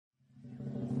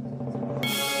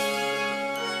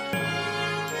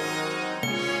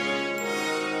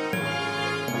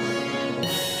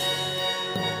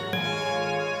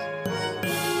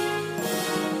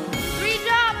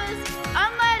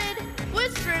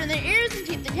in their ears and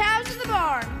keep the cows in the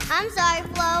barn. I'm sorry,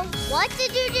 Flo. What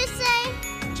did you just say?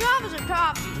 Choppers are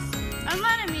coffees, and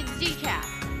lemon means decaf.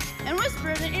 And whisper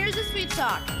in the ears of sweet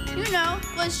talk. You know,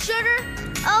 with sugar.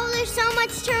 Oh, there's so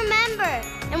much to remember.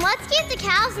 And let's keep the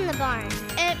cows in the barn.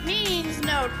 It means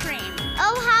no cream.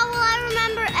 Oh, how will I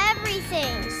remember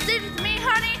everything? Sit with me,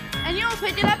 honey, and you'll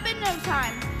pick it up in no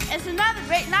time. It's another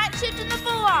great night shift in the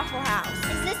Falafel House.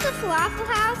 Is this the Falafel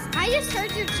House? I just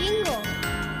heard your jingle.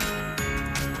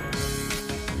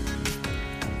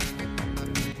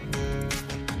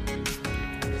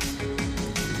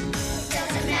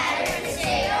 Doesn't matter if it's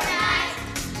day or night,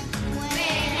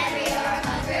 whenever your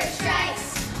hunger strikes.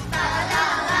 La la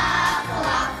la,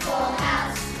 Falafel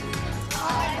House.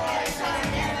 Our doors are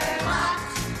never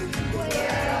locked.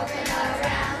 We're open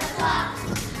around the clock.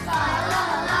 La la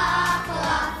la,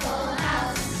 Falafel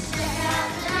House. Check out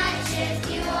the night shift,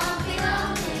 you won't be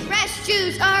lonely. Fresh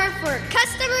shoes are for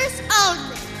customers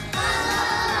only. La la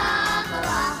la,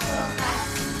 Falafel House.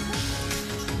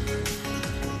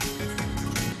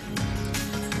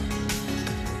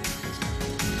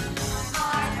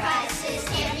 Our prices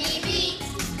can be beat.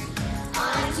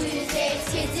 On Tuesdays,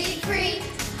 kids eat free.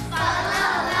 La la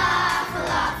la,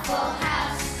 Falafel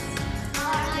House.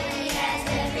 Our menu has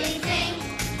everything.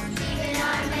 Even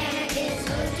our manna is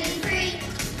gluten-free.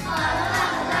 La la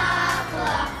la,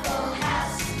 Falafel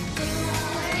House.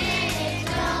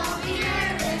 Don't be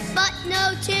nervous. But no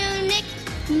tunic,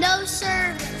 no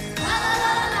service. La la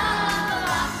la la,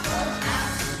 Falafel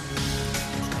House.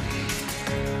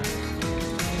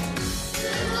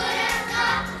 Who would have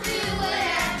thought? Who would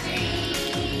have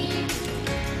dreamed?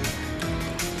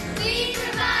 We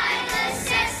provide the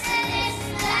sustenance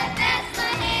that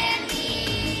Bethlehem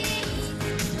needs.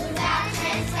 Without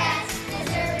trans fats,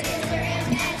 preservatives, or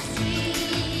MSG.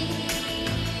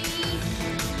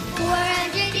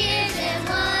 400 years in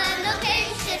one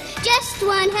location. Just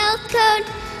one health code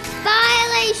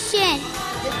violation.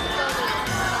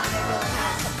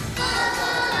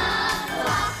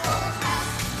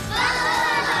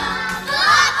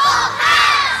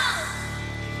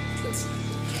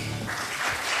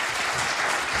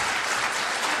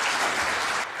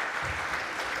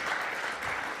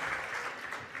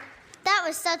 That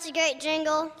was such a great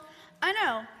jingle. I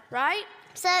know, right?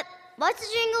 Except, what's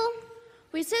a jingle?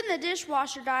 We send the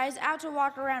dishwasher guys out to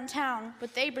walk around town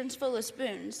with aprons full of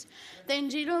spoons. Then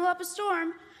jingle up a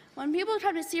storm. When people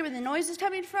come to see where the noise is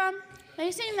coming from, they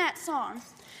sing that song.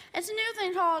 It's a new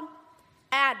thing called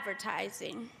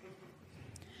advertising.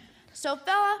 So,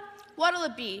 fella, what'll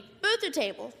it be? Booth or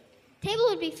table? Table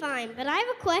would be fine, but I have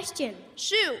a question.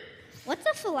 Shoot. What's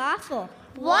a falafel?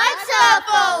 What's a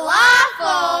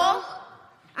falafel?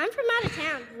 I'm from out of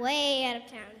town, way out of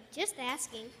town. Just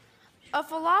asking. A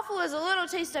falafel is a little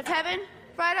taste of heaven,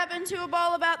 fried up into a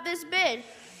ball about this big.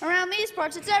 Around these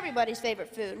parts, it's everybody's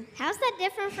favorite food. How's that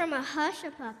different from a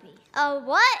hush-a-puppy? A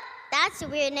what? That's a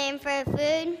weird name for a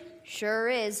food. Sure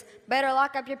is. Better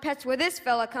lock up your pets where this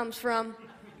fella comes from.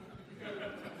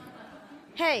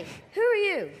 Hey, who are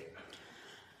you?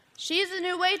 She's the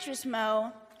new waitress,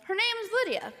 Mo. Her name is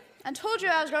Lydia. I told you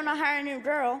I was going to hire a new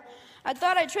girl. I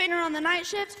thought I'd train her on the night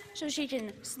shift so she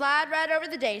can slide right over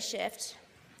the day shift.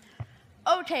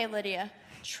 Okay, Lydia,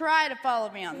 try to follow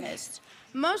me on this.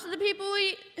 Most of the people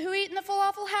who eat in the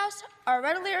Falafel House are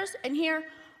regulars and here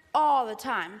all the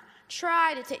time.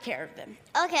 Try to take care of them.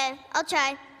 Okay, I'll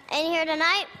try. Ain't here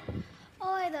tonight?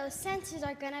 Boy, those sensors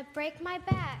are gonna break my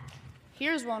back.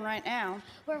 Here's one right now.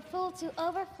 We're full to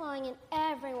overflowing and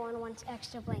everyone wants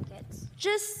extra blankets.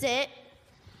 Just sit.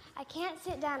 I can't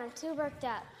sit down, I'm too worked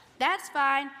up. That's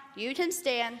fine. You can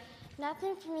stand.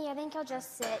 Nothing for me, I think I'll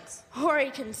just sit. Or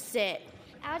you can sit.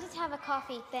 I'll just have a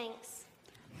coffee, thanks.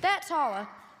 That's Holla.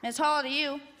 Miss Holla to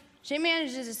you. She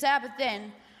manages the Sabbath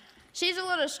in. She's a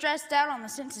little stressed out on the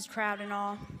census crowd and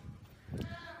all.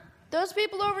 Those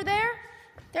people over there,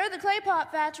 they're the clay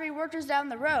pot factory workers down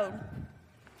the road.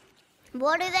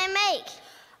 What do they make?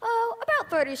 Oh, about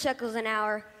 30 shekels an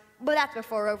hour, but that's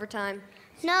before overtime.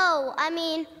 No, I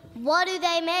mean, what do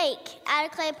they make at a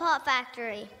clay pot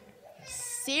factory?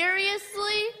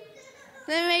 Seriously?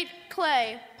 They make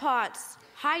clay, pots,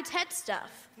 high-tech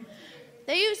stuff.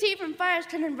 They use heat from fires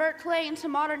to convert clay into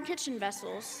modern kitchen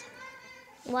vessels.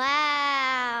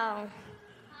 Wow.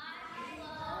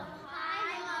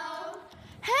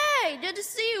 Hey, good to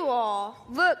see you all.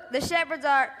 Look, the shepherds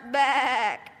are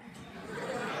back.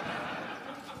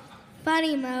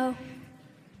 Funny, Mo.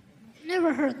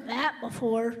 Never heard that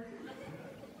before.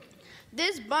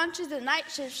 This bunch is the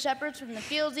night shift shepherds from the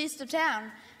fields east of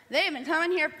town. They've been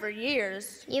coming here for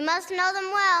years. You must know them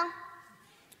well.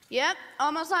 Yep,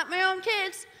 almost like my own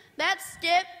kids. That's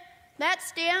Skip, That's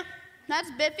Stamp, that's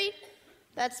Biffy,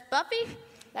 that's Buffy,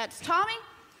 that's Tommy,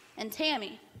 and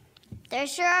Tammy. There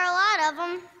sure are a lot of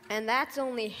them. And that's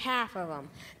only half of them.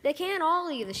 They can't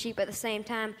all eat the sheep at the same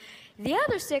time. The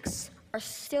other 6 are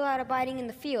still out abiding in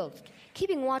the fields,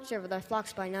 keeping watch over their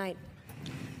flocks by night.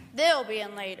 They'll be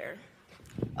in later.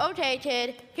 Okay,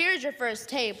 kid, here's your first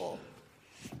table.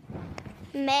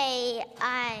 May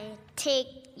I take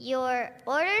your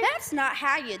order? That's not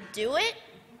how you do it.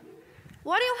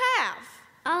 What do you have?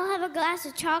 I'll have a glass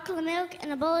of chocolate milk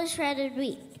and a bowl of shredded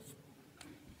wheat.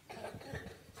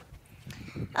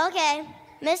 Okay,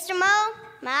 Mr. Mo,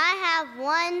 may I have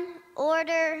one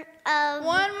order of...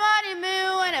 One money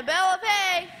moo and a bill of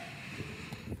pay.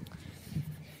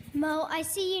 Mo, I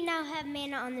see you now have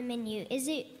manna on the menu. Is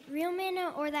it real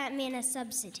manna or that manna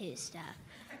substitute stuff?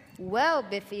 Well,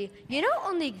 Biffy, you know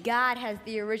only God has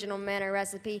the original manna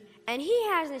recipe, and he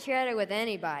hasn't shared it with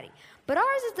anybody. But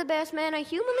ours is the best manna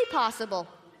humanly possible.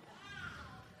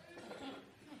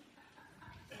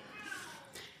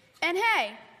 And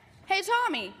hey,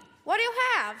 Tommy, what do you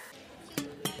have?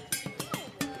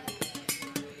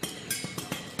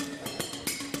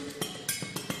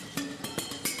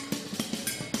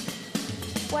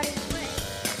 What is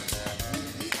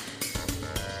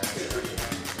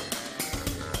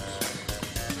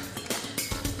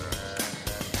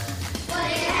What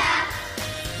do you have?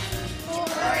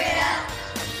 Pour it up.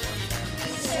 We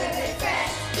serve it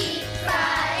fresh, deep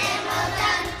fried, and well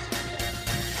done.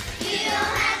 You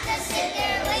don't have to sit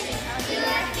there waiting. You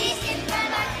are feasting from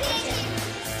our kitchen.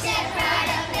 Step right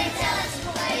up and tell us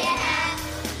what you have.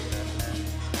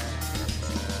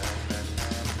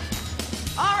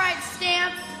 All right,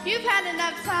 Stamp, you've had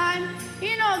enough time.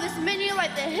 You know this menu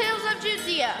like the hills of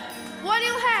Judea. What do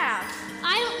you have?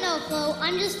 I don't know, Flo.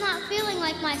 I'm just not feeling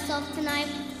like myself tonight.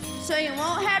 So you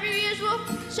won't have your usual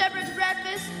shepherd's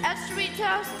breakfast, extra wheat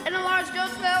toast, and a large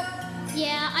goat's milk?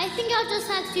 Yeah, I think I'll just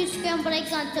have 2 scrambled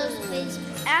eggs on toast, please.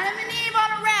 Adam and Eve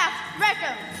on a raft, wreck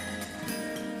 'em.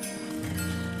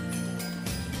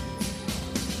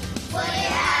 What do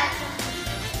you have?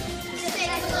 Just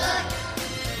take a look.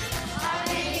 Our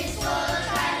menu's full of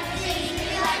kind of things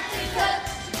we like to cook.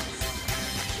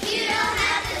 You don't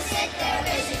have to sit there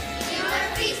wishing you were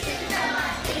feasting from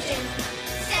our kitchen.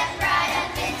 Step right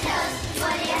up and tell us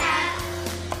what do you have.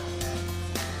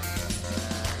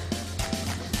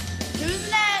 Who's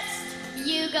next?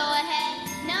 You go ahead.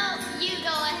 No, you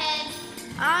go ahead.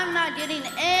 I'm not getting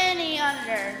any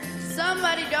under.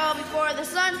 Somebody go before the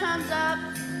sun comes up.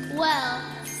 Well,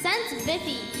 since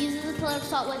Biffy uses a pillar of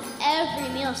salt with every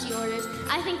meal she orders,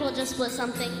 I think we'll just split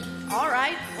something. All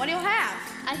right, what do you have?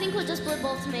 I think we'll just split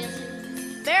both tomato soup.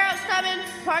 Pharaoh's coming,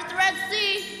 part the Red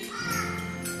Sea.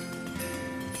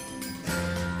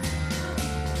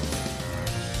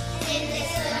 In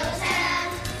this little town,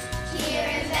 here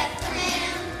in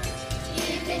Bethlehem,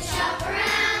 you can shop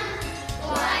around.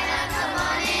 Why not come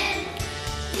on in?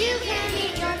 You can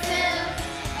eat your fill,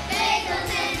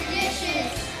 bagels and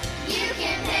dishes. You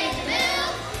can pay the bill.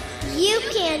 You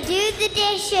can do the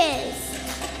dishes.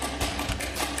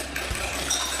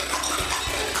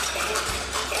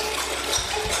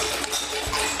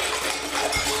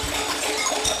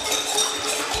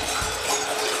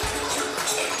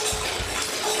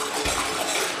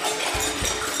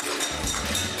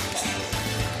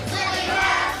 What do you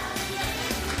have?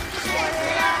 Serve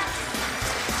it up.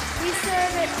 We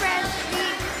serve it fresh,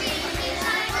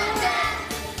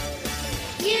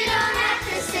 You don't have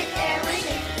to sit there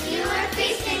wishing you were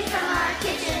feasting from our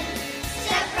kitchen.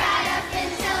 Step right up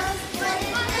and tell us what is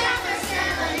chocolate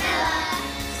salmonella.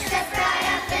 Step right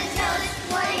up and tell us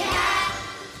what do you have.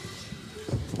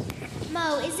 Mo,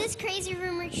 is this crazy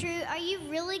rumor true? Are you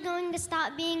really going to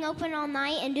stop being open all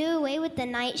night and do away with the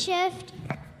night shift?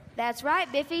 That's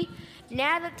right, Biffy.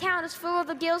 Now that town is full of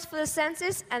the gills for the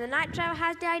census and the night travel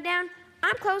has died down,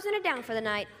 I'm closing it down for the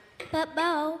night. But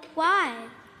Mo, why?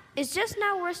 It's just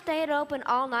not worth staying open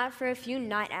all night for a few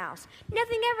night owls.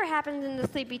 Nothing ever happens in the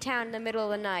sleepy town in the middle of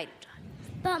the night.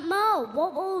 But Mo,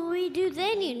 what will we do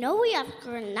then? You know we have to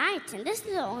go to night, and this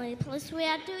is the only place we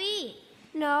have to eat.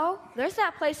 No, there's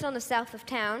that place on the south of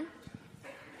town.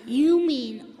 You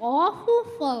mean awful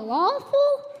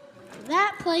falafel?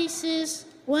 That place is,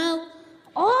 well,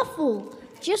 awful.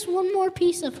 Just one more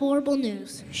piece of horrible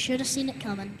news. Should have seen it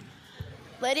coming.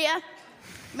 Lydia,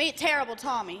 meet Terrible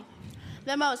Tommy,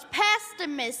 the most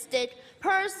pessimistic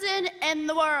person in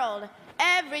the world.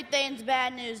 Everything's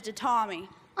bad news to Tommy.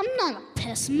 I'm not a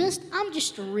pessimist. I'm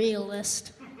just a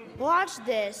realist. Watch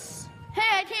this.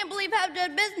 Hey, I can't believe how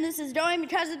good business is doing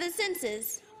because of the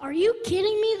census. Are you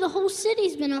kidding me? The whole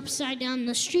city's been upside down.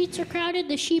 The streets are crowded,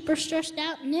 the sheep are stressed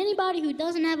out, and anybody who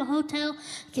doesn't have a hotel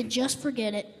can just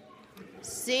forget it.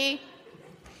 See?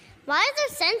 Why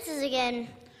is there census again?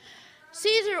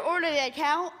 Caesar ordered the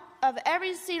account of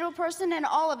every single person in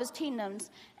all of his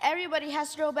kingdoms. Everybody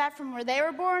has to go back from where they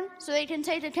were born so they can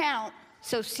take account.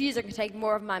 So Caesar can take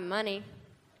more of my money.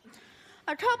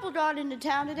 A couple got into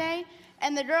town today,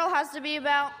 and the girl has to be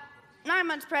about 9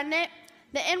 months pregnant.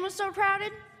 The inn was so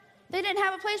crowded, they didn't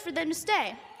have a place for them to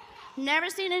stay. Never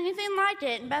seen anything like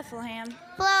it in Bethlehem.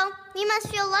 Flo, you must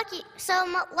feel lucky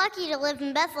to live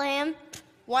in Bethlehem.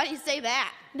 Why do you say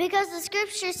that? Because the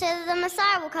scripture says the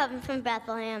Messiah will come from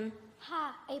Bethlehem.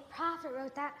 Ha, a prophet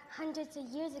wrote that hundreds of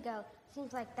years ago.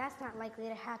 Seems like that's not likely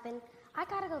to happen. I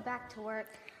gotta go back to work.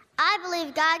 I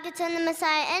believe God could send the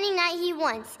Messiah any night he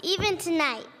wants, even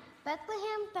tonight.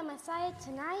 Bethlehem, the Messiah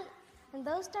tonight? In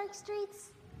those dark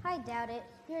streets? I doubt it.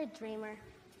 You're a dreamer.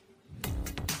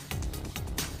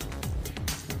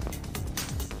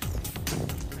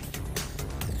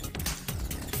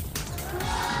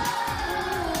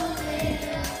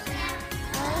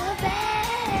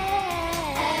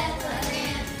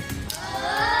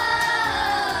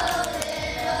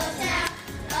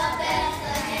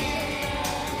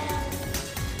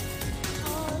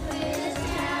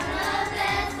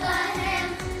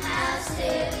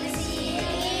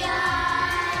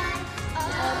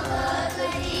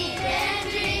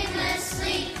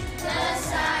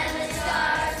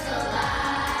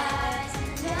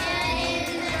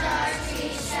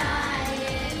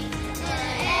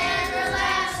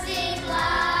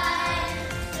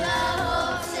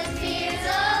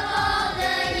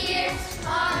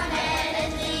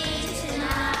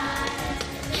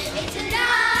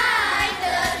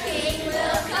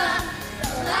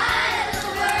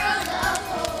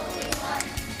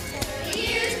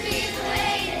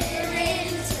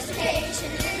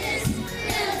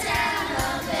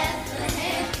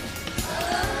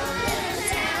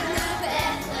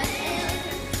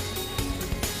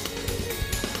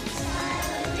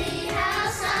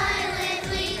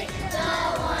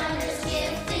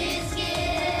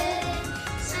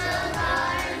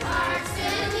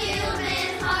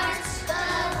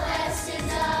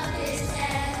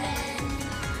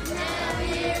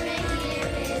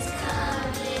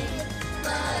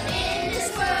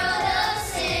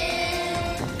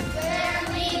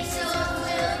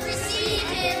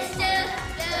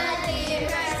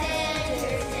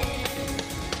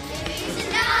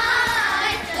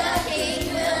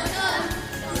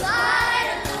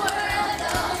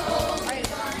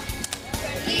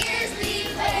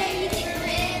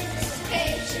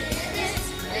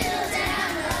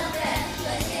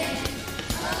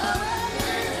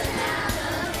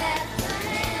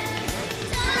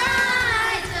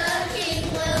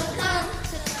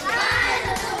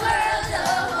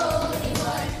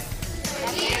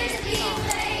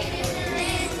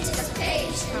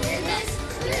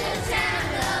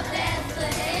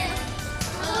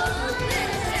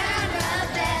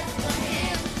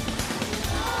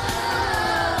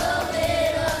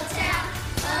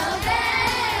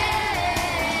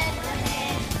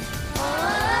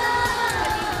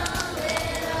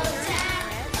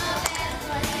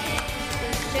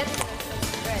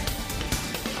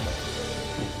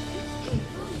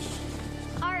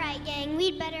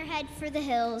 For the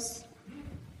hills.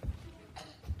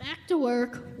 Back to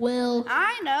work, Will.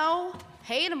 I know.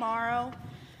 Hey, tomorrow.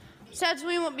 Says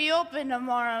we won't be open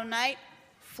tomorrow night.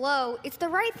 Flo, it's the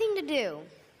right thing to do.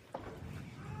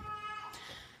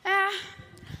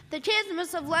 The kids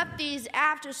must have left these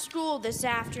after school this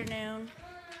afternoon.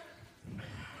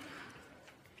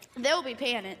 They'll be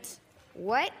panicked.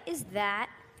 What is that?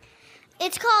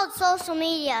 It's called social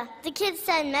media. The kids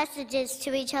send messages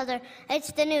to each other.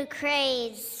 It's the new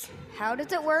craze. How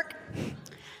does it work?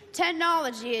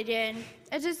 Technology again.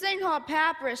 It's this thing called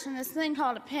papyrus and this thing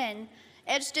called a pen.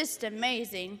 It's just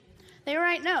amazing. They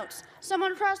write notes.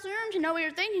 Someone across the room can know what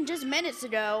you're thinking just minutes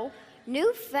ago.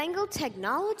 Newfangled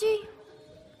technology?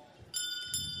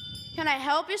 Can I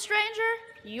help you, stranger?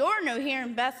 You're new here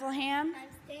in Bethlehem.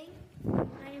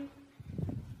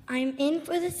 I'm in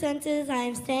for the census.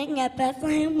 I'm staying at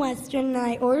Bethlehem Western, and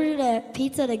I ordered a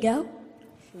pizza to go.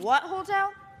 What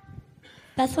hotel?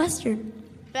 Beth Western.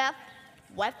 Beth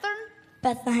Western?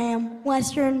 Bethlehem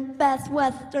Western. Beth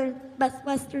Western. Beth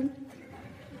Western.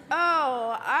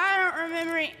 Oh, I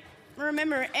don't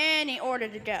remember any order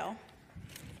to go.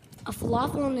 A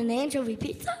falafel and an anchovy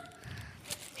pizza?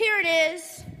 Here it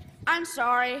is. I'm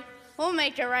sorry. We'll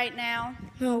make it right now.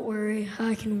 Don't worry,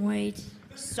 I can wait.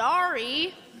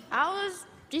 Sorry. I was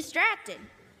distracted.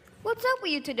 What's up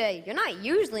with you today? You're not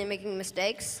usually making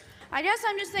mistakes. I guess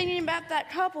I'm just thinking about that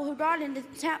couple who got into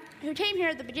town, who came here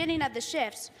at the beginning of the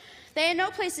shifts. They had no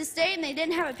place to stay and they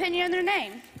didn't have a penny in their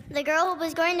name. The girl who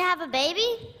was going to have a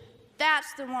baby?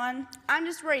 That's the one. I'm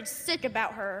just worried sick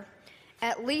about her.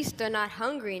 At least they're not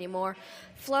hungry anymore.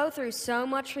 Flo threw so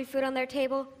much free food on their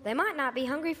table, they might not be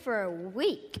hungry for a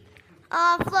week.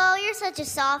 Aw, Flo, you're such a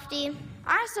softie.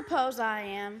 I suppose I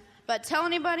am, but tell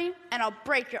anybody and I'll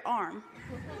break your arm.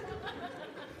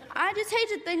 I just hate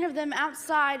to think of them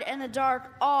outside in the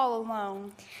dark all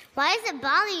alone. Why does it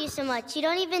bother you so much? You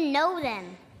don't even know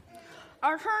them.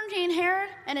 Our current king Herod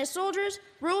and his soldiers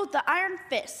rule with the iron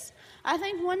fist. I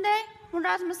think one day, when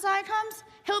God's Messiah comes,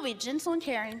 he'll be gentle and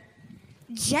caring.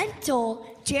 Gentle.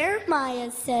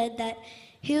 Jeremiah said that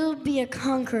he'll be a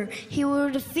conqueror. He will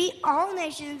defeat all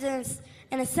nations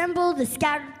and assemble the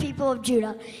scattered people of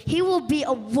Judah. He will be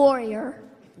a warrior.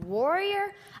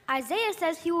 Warrior? Isaiah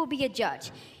says he will be a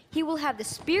judge. He will have the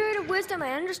spirit of wisdom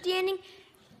and understanding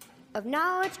of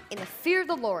knowledge and the fear of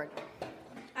the Lord.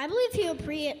 I believe he will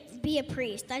be a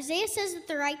priest. Isaiah says that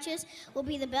the righteous will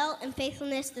be the belt and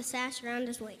faithfulness the sash around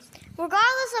his waist.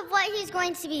 Regardless of what he's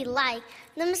going to be like,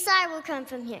 the Messiah will come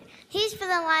from here. He's for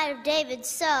the line of David,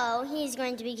 so he's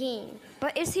going to be king.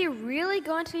 But is he really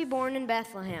going to be born in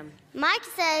Bethlehem? Mike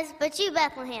says, "But you,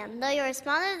 Bethlehem, though you are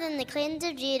smaller than the clans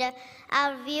of Judah,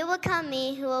 out of you will come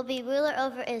me who will be ruler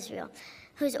over Israel,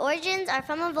 whose origins are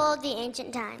from of old, the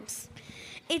ancient times."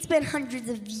 It's been hundreds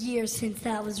of years since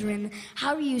that was written.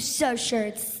 How are you so sure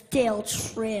it's still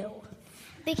true?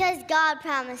 Because God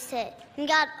promised it, and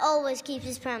God always keeps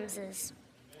his promises.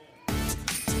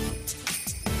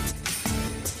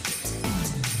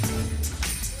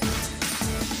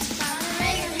 Father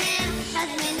Abraham has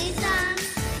many sons,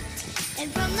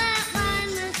 and from that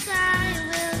line Messiah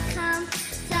will come,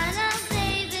 son of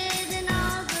David and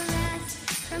all the rest.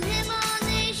 From him all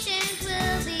nations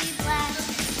will be blessed.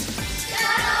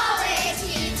 God always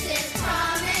keeps his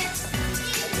promise,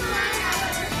 even when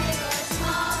however big or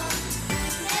small.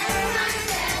 Never once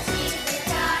has he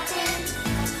forgotten.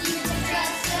 You can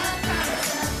trust the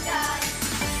promise of God.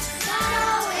 God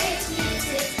always keeps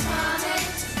his promise.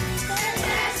 The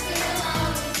past will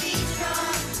always be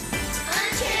strong,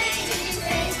 unchanging,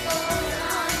 faithful, and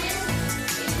honest.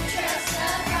 You can trust the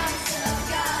promise of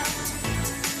God.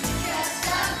 Trust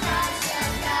the promise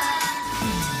of God.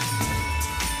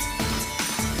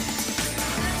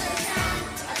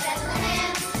 Of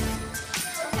Bethlehem,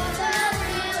 for the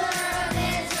ruler of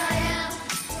Israel,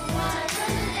 one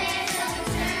from the days of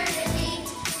eternity,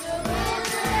 who rules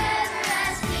forever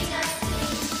as King of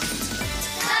Kings.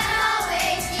 God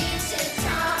always keeps his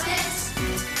promise,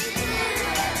 even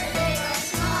wherever big or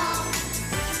small.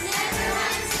 Never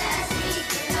once has he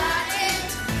forgotten.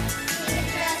 You can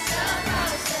trust the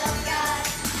promise of God.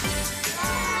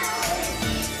 God always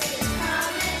keeps his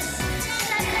promise.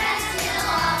 The past will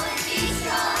always be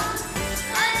strong,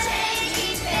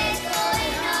 unchanging, faithful,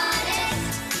 and honest.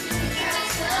 You can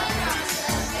trust the promise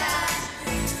of God.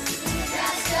 You can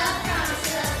trust the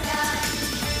promise of God.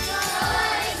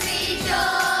 Rejoice,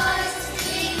 rejoice,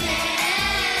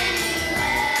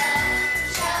 Emmanuel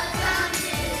shall come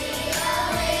to thee, O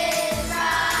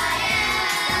Israel.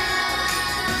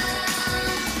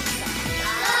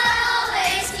 God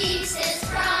always keeps his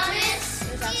promise,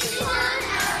 even one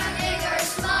however big or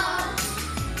small.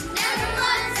 Never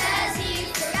once has he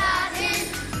forgotten.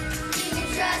 You can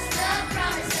trust the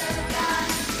promise of God.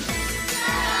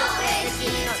 God always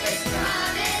keeps his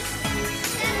promise.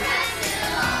 The rest will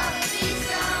always be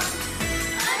strong,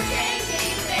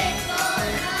 unchanging, faithful,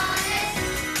 and honest.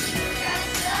 You can trust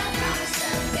the promise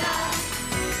of God.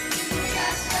 You can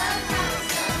trust the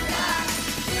promise of God.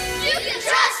 You can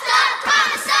trust the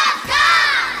promise of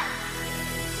God.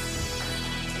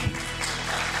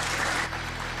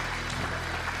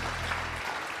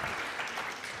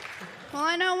 Well,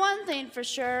 I know one thing for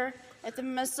sure. If the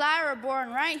Messiah were born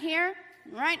right here,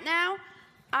 right now,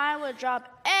 I would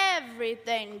drop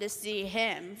everything to see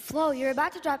him. Flo, you're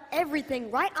about to drop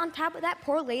everything right on top of that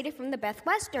poor lady from the Beth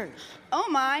Western. Oh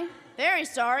my, very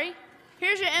sorry.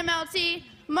 Here's your MLT,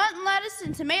 mutton lettuce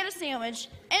and tomato sandwich.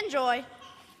 Enjoy.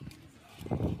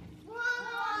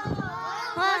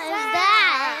 What is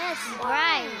that? It's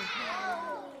bright.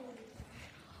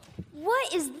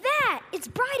 What is that? It's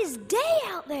bright as day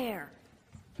out there.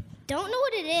 Don't know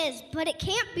what it is, but it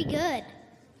can't be good.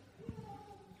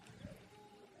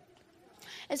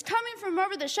 It's coming from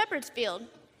over the shepherd's field.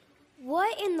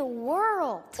 What in the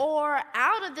world? Or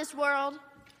out of this world.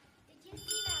 Did you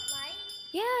see that light?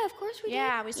 Yeah, of course we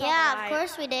Yeah, we saw Yeah, the of light.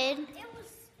 course we did.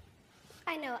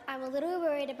 I know, I'm a little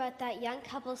worried about that young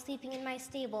couple sleeping in my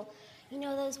stable. You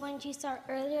know those ones you saw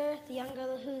earlier, the young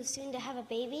girl who's soon to have a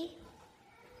baby?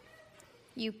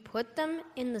 You put them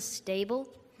in the stable?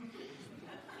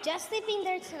 Just sleeping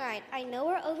there tonight. I know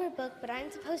we're overbooked, but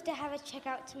I'm supposed to have a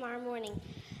checkout tomorrow morning.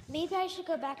 Maybe I should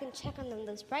go back and check on them.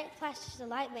 Those bright flashes of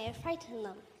light may have frightened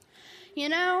them. You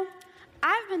know,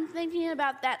 I've been thinking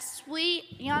about that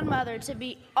sweet young mother to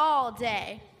be all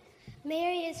day.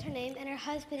 Mary is her name, and her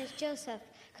husband is Joseph,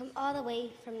 come all the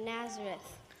way from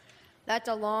Nazareth. That's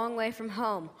a long way from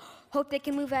home. Hope they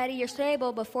can move out of your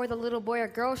stable before the little boy or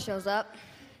girl shows up.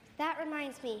 That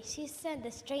reminds me, she said the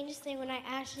strangest thing when I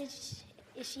asked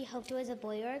if she hoped it was a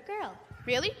boy or a girl.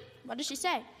 Really? What did she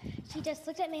say? She just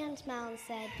looked at me and smiled and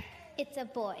said, "It's a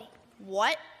boy."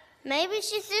 What? Maybe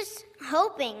she's just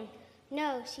hoping.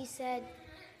 No, she said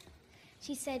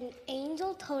an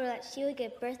angel told her that she would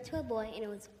give birth to a boy, and it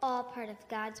was all part of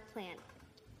God's plan.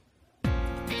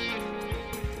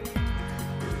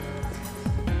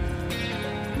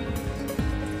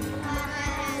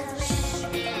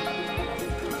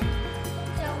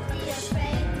 Don't be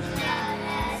afraid, God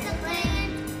has a plan.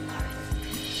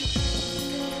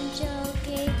 Angel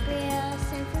Gabriel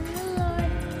sent from the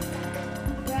Lord,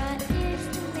 brought news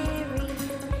to Mary.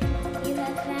 You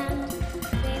have found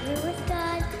favor with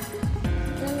God.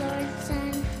 The Lord's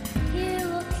Son you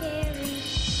will carry.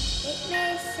 It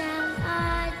may sound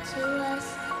odd to us,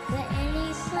 but any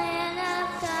plan of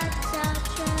God's I'll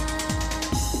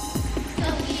trust.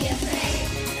 Don't be afraid,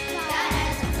 God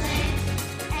has a plan.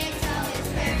 It's always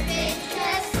perfect,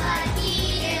 just like He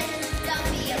is. Don't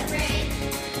be afraid,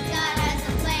 God has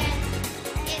a plan.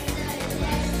 It's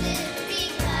suggested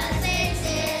because it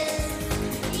is.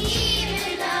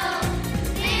 Even though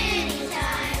many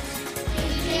times we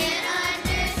can't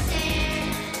understand,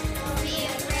 don't be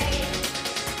afraid,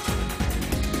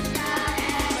 God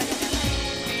has a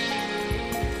plan.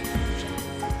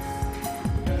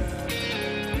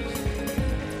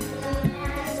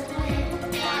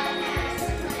 God has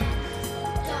a plan.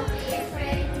 Don't be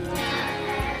afraid, God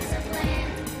has a plan.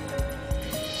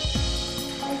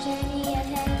 A journey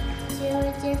ahead to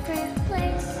a different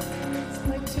place.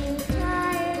 We're two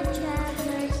tired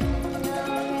travelers, no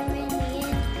remedy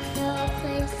and no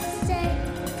place to stay.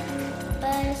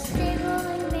 But a stable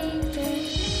and manger,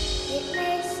 it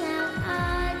may sound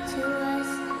odd to us,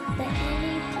 but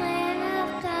any plan of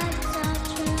God's I'll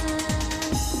trust.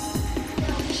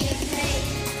 Don't be afraid,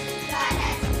 God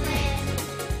has a plan.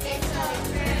 It's always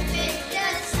perfect,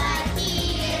 just like He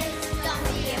is. Don't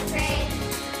be afraid,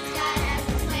 God has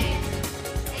a plan.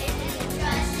 And you can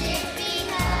trust it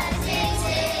because it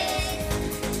is.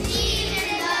 Even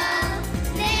though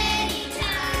many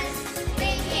times we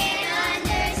can't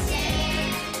understand,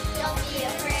 don't be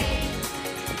afraid,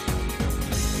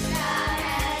 God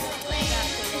has a plan.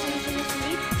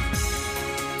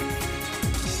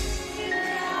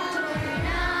 We're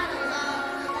not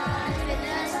alone, God's with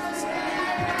us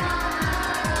wherever our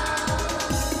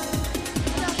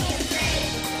Don't be afraid,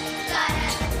 God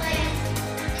has a plan.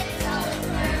 It's always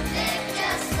perfect,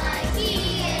 just like He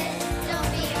is. Don't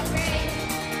be afraid,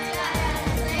 God has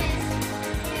a plan.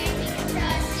 And you can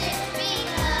trust it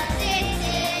because it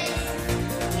is.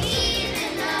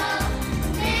 Even though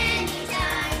many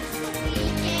times we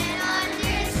can't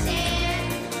understand,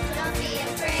 don't be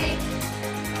afraid.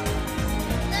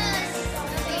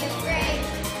 Don't be afraid.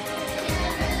 He'll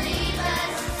never leave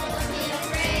us. Don't be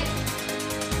afraid.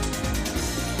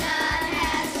 God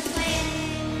has a plan.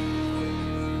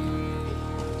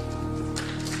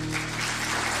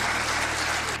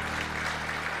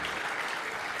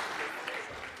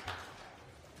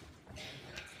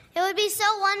 It would be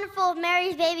so wonderful if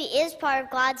Mary's baby is part of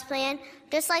God's plan,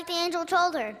 just like the angel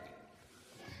told her.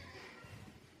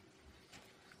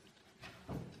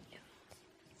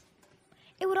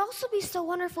 It would also be so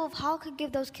wonderful if Hal could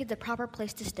give those kids a proper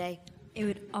place to stay. It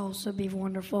would also be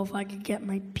wonderful if I could get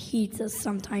my pizza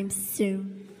sometime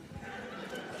soon.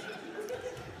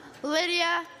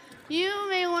 Lydia, you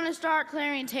may want to start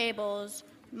clearing tables.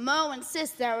 Mo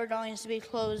insists that we're going to be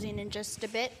closing in just a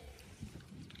bit.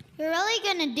 You're really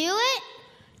gonna do it?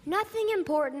 Nothing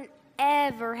important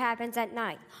ever happens at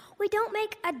night. We don't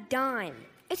make a dime.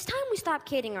 It's time we stop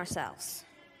kidding ourselves.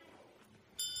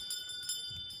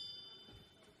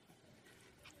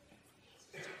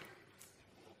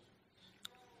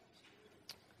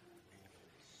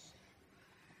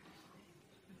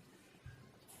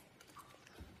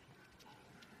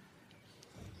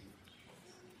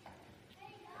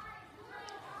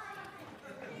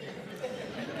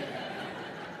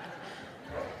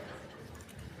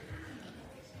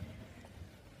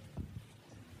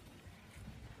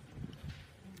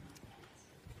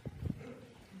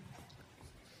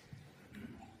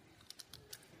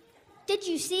 Did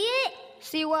you see it?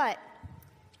 See what?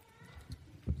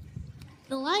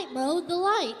 The light, Mo, the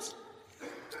light.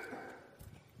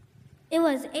 It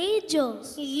was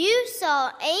angels. You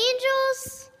saw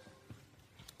angels?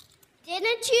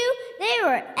 Didn't you? They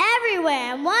were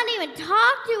everywhere and wouldn't even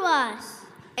talk to us.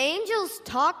 Angels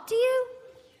talk to you?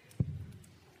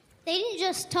 They didn't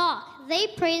just talk, they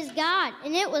praised God,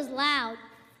 and it was loud.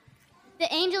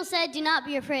 The angel said, "Do not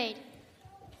be afraid."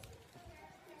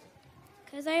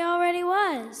 Because I already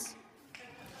was.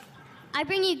 I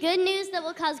bring you good news that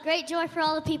will cause great joy for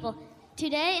all the people.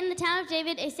 Today in the town of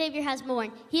David, a Savior has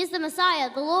born. He is the Messiah,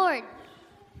 the Lord.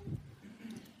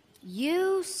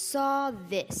 You saw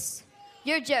this.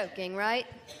 You're joking, right?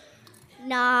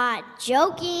 Not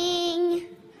joking.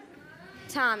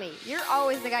 Tommy, you're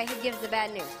always the guy who gives the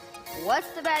bad news. What's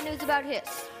the bad news about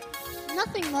his?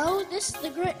 Nothing, Mo. This is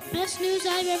the best news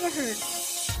I've ever heard.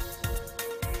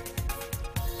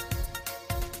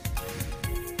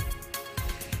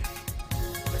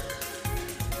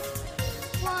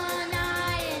 One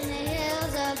night in the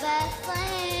hills of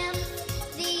Bethlehem,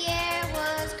 the air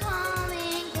was calm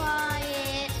and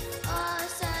quiet. All of a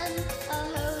sudden, a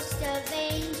host of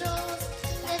angels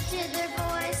lifted their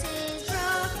voices,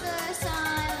 broke the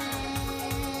silence,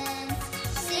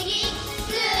 singing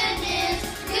good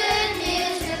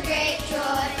news of great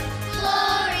joy.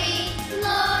 Glory,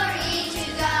 glory to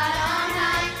God on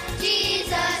high.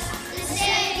 Jesus, the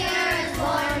Savior, is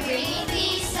born, bringing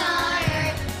peace on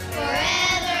earth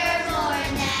forevermore.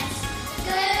 And that's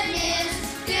good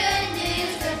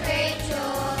news of great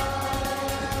joy.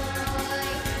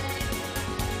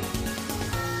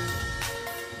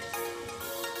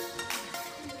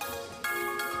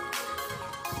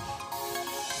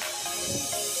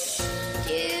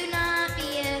 Do not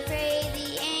be afraid, the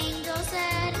angel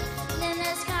said. Then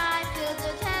the sky filled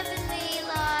with heavenly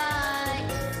light,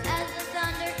 as the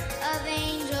thunder of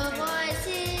angel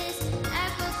voices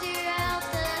echoed throughout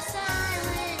the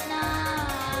silent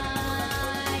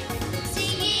night,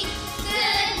 singing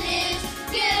good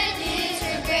news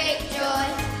for great joy.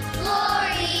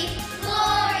 Glory,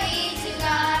 glory to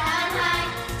God on high.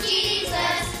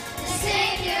 Jesus, the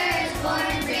Savior, is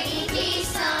born, bringing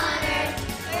peace on earth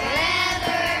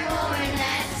forevermore. And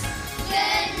that's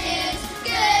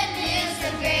good news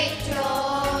of great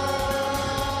joy.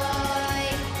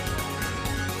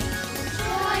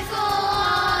 Joyful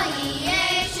all ye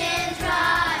nations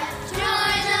rise,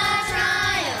 join the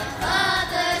triumph of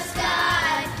the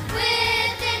sky.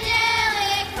 With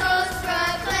angelic hosts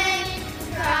proclaim,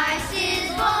 Christ is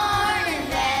born in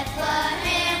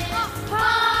Bethlehem.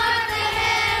 Hark the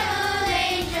herald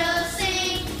angels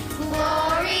sing,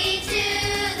 glory to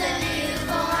the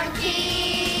newborn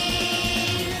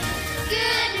King.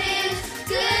 Good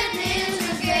news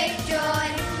of great joy.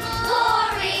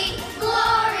 Glory,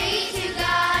 glory to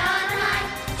God on high.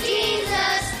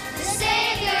 Jesus, the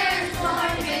Savior, is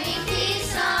born, bringing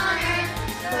peace on earth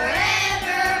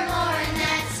forevermore. And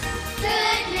that's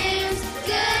good news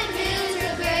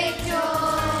of great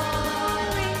joy.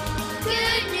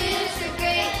 Good news of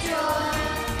great joy.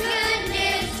 Good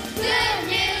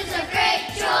news of great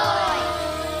joy.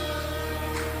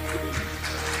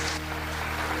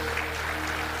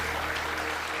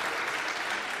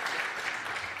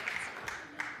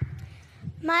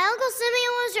 My Uncle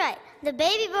Simeon was right. The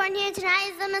baby born here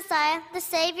tonight is the Messiah, the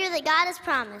Savior that God has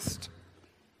promised.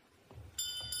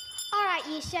 All right,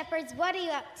 you shepherds, what are you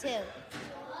up to?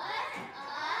 What?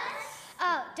 Us?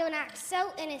 Oh, don't act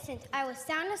so innocent. I was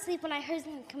sound asleep when I heard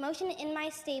some commotion in my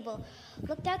stable.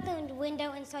 Looked out the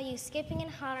window and saw you skipping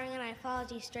and hollering, and I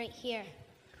followed you straight here.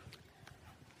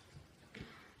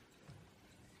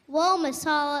 Well, Miss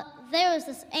Holla, there was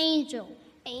this angel.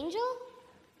 Angel?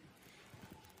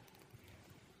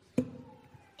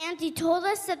 And he told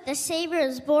us that the Savior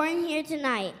is born here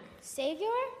tonight. Savior?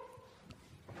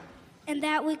 And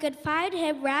that we could find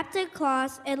him wrapped in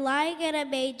cloths and lying in a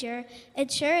manger.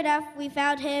 And sure enough, we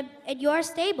found him in your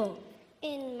stable.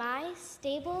 In my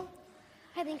stable?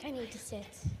 I think I need to sit.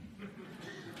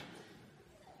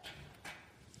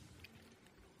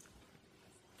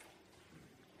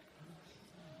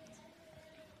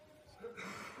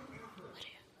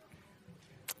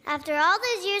 After all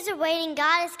these years of waiting,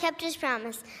 God has kept his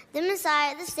promise. The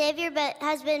Messiah, the Savior,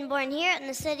 has been born here in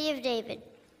the city of David.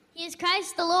 He is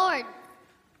Christ the Lord.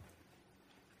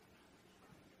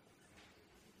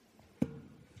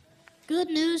 Good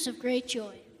news of great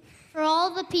joy. For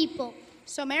all the people.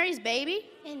 So Mary's baby?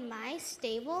 In my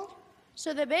stable?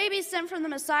 So the baby sent from the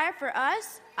Messiah for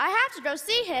us? I have to go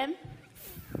see him.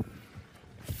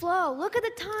 Flo, look at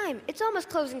the time. It's almost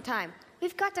closing time.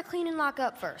 We've got to clean and lock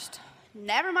up first.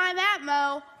 Never mind that,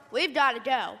 Mo. We've got to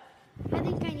go. I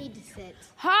think I need to sit.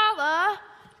 Hala,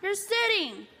 you're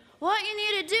sitting. What you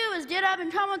need to do is get up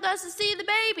and come with us to see the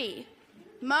baby.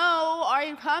 Mo, are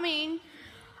you coming?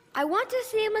 I want to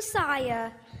see a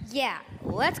Messiah. Yeah,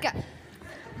 let's go.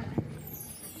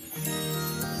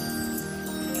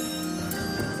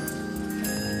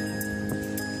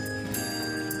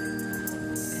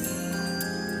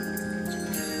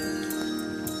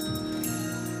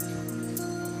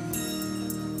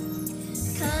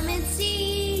 Come and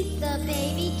see the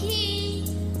baby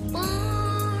king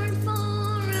born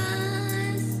for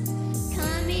us.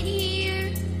 Come and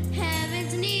hear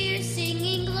heaven's near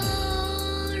singing glorious.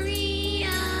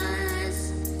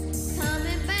 Come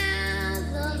and bow,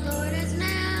 the Lord has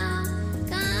now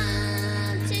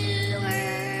come to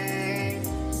earth.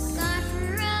 God for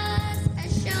us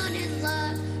has shown his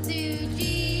love through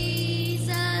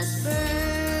Jesus' birth.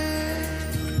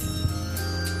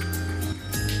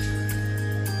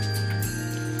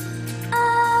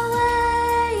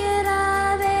 Away in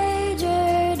a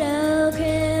manger, no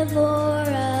crib for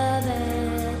a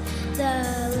bed. The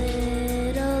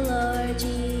little Lord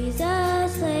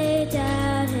Jesus laid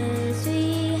down his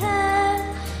sweet head.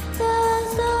 The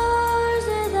stars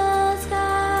in the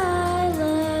sky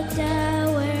looked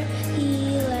down where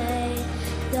he lay.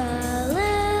 The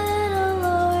little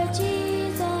Lord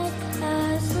Jesus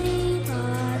asleep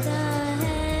on the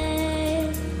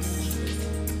hay.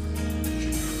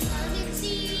 Come and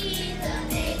see the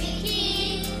baby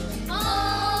king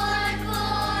born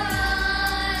for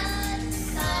us.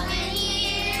 Come and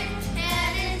hear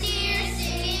heaven's ear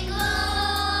singing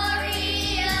glorious.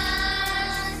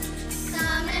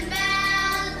 Come and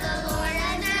bow, the Lord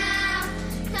has now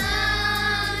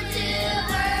come to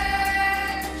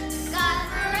earth. God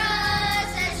for us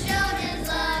has shown his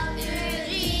love through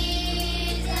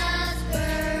Jesus'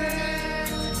 birth.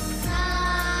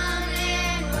 Come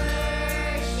and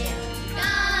worship,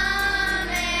 come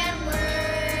and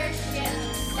worship,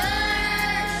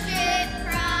 worship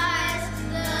Christ,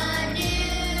 the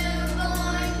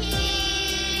newborn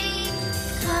King.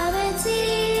 Come and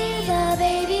see the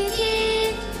baby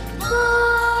king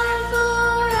born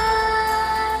for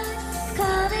us.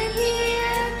 Come and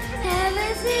hear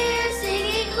heaven's ear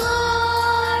singing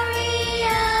glorious.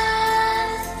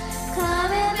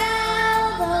 Come and bow,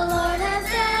 the Lord has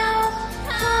now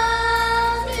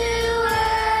come to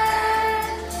earth.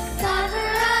 God for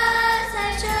us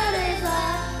has shown his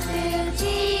love through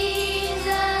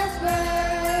Jesus'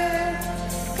 birth.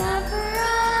 God for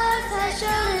us has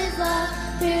shown his love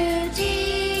through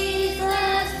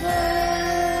Jesus' birth.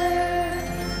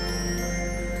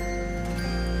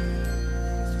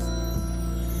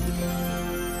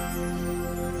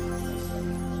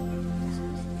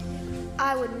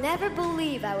 I would never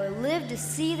believe I would live to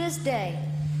see this day.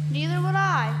 Neither would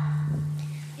I.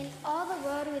 In all the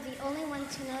world, we're the only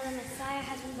ones who know the Messiah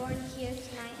has been born here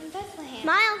tonight in Bethlehem.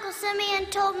 My Uncle Simeon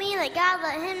told me that God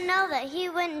let him know that he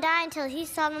wouldn't die until he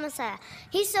saw the Messiah.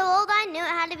 He's so old I knew it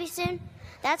had to be soon.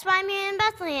 That's why I'm here in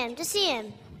Bethlehem, to see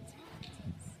him.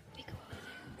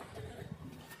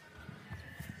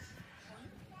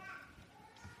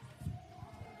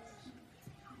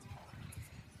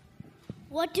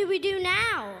 What do we do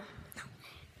now?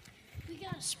 We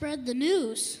gotta spread the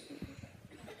news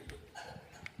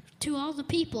to all the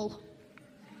people.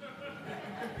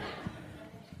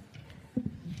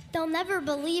 They'll never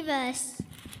believe us.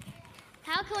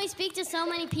 How can we speak to so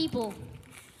many people?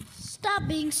 Stop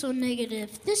being so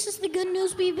negative. This is the good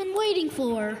news we've been waiting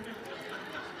for.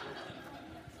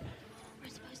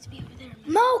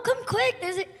 Mo, come quick!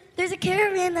 There's a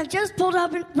caravan that just pulled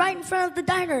up right in front of the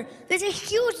diner. There's a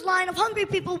huge line of hungry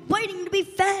people waiting to be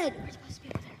fed.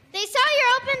 They saw your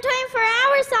open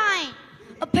 24-hour sign.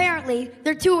 Apparently,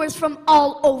 they're tourists from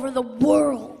all over the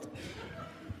world.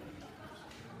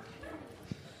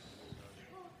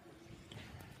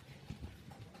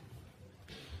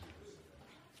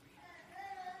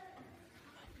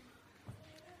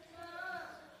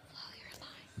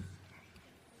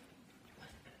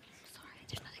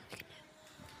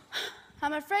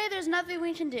 I'm afraid there's nothing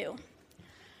we can do.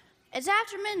 It's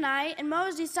after midnight, and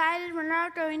Mo's decided we're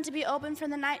not going to be open for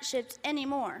the night shifts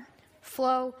anymore.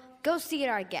 Flo, go see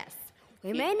our guests.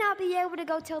 We may not be able to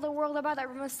go tell the world about the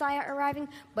Messiah arriving,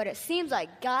 but it seems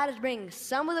like God is bringing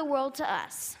some of the world to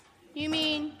us. You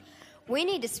mean? We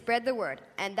need to spread the word,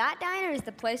 and that diner is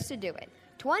the place to do it.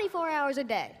 24 hours a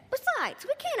day. Besides,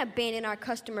 we can't abandon our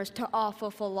customers to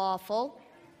awful falafel.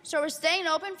 So we're staying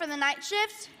open for the night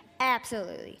shifts?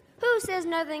 Absolutely. Who says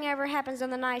nothing ever happens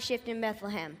on the night shift in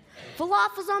Bethlehem?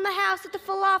 Falafel's on the house at the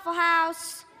Falafel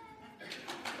House.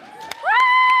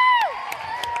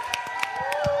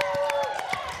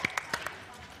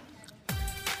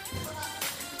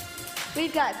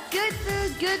 We've got good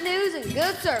food, good news, and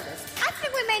good service. I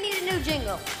think we may need a new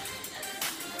jingle.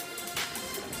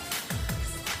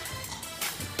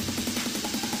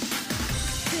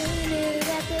 Who knew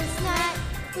that this night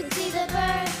would see the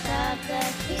birth of the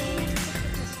king?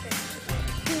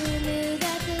 Who knew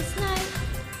that this night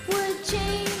would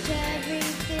change